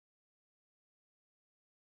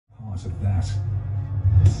Part of that.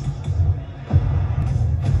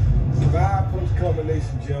 Five-punch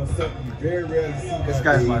combination gel, something you very rarely see. This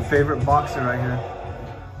guy's my favorite boxer right here.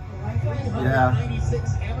 Yeah.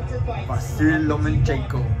 Vasily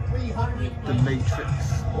Lomachenko. The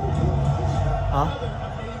Matrix. Huh?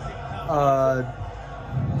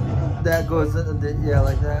 That goes, yeah,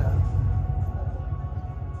 like that.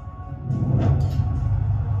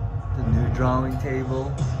 The new drawing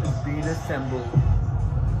table is being assembled.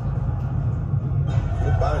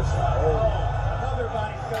 Your body's Another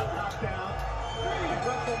body shot knocked down.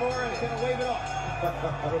 Ramirez gonna wave it off.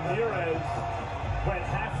 Ramirez went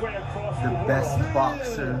halfway across The best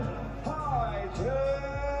boxer.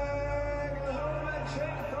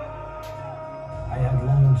 I had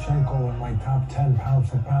Lomachenko in my top 10 pound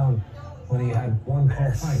for pound when he had one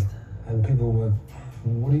call fight. And people would,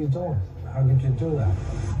 what are you doing? How could you do that?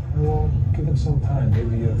 Well, give it some time.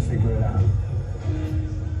 Maybe you'll figure it out.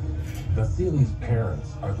 Vasily's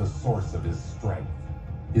parents are the source of his strength.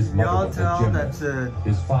 His Y'all mother was a tell gymnast. that's a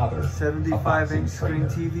His father, 75-inch screen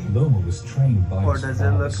TV? Loma was trained by Or his does it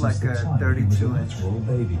father look since like the a time he was 32-inch? little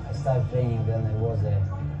baby. I started playing when I was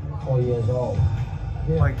 4 years old.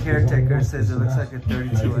 Yeah, My his caretaker own says it looks best. like a And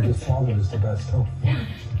I think 32-inch. his father is the best too.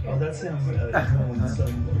 Oh, that sounds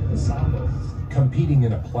ensemble. competing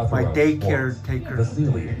in a plethora My of daycare sports, taker.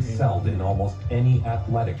 Vasily excelled in almost any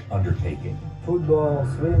athletic undertaking. Football,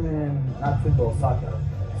 swimming, not football, soccer.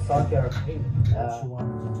 Soccer.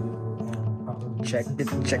 Check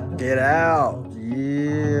it out.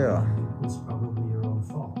 Yeah. It's probably your own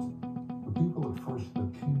fault. The people at first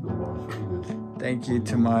accused of our failures. Thank you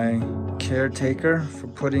to my caretaker for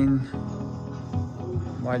putting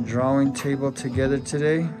my drawing table together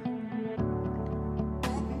today.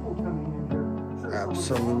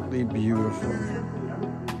 Absolutely beautiful.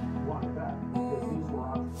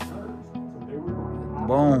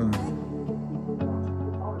 Boom.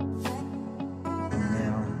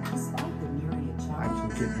 Now I can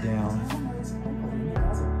get down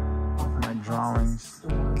my drawings,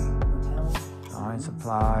 drawing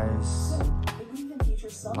supplies,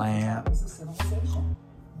 lamp,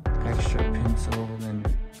 extra pencils and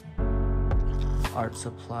art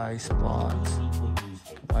supply spots.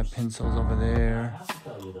 My pencils over there.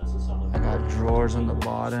 I got drawers on the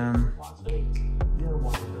bottom.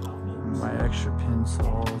 My extra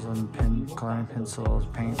pencils and coloring pencils,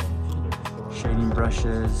 paint, shading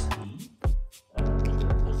brushes.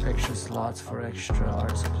 Extra slots for extra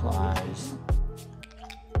art supplies.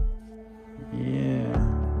 Yeah.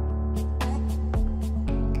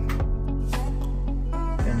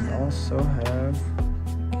 And you also have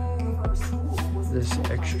this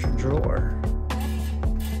extra drawer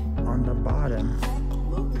on the bottom,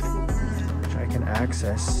 which I can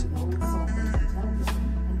access.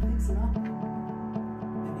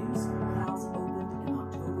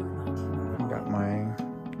 Got my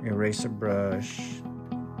eraser brush,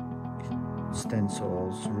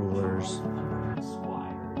 stencils, rulers.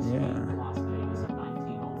 Yeah.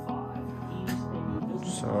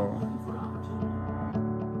 So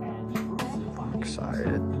I'm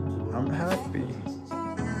excited. I'm happy.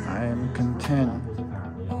 I am content.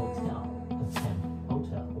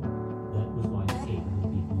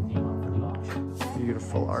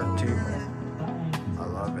 Beautiful art table. I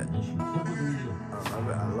love it. I love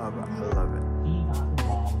it. I love it. I love it.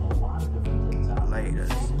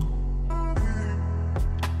 Latest.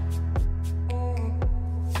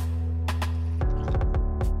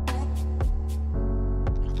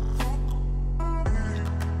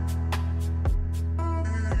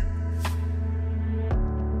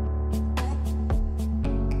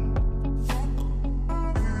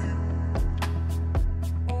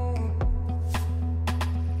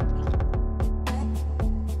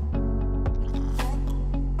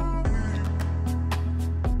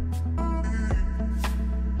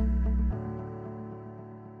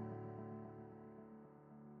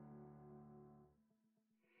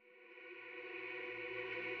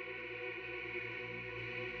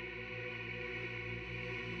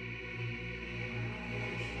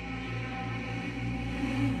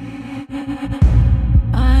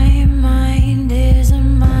 My mind is a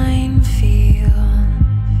minefield.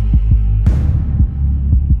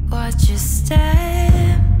 Watch your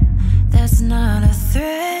step, that's not a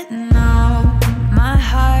threat, no. My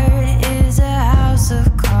heart is a house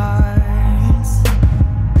of cards.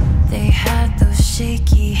 They had those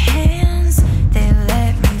shaky hands, they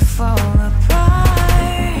let me fall apart.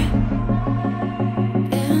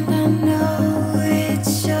 And I know it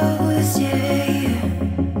shows, yeah.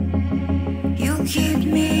 You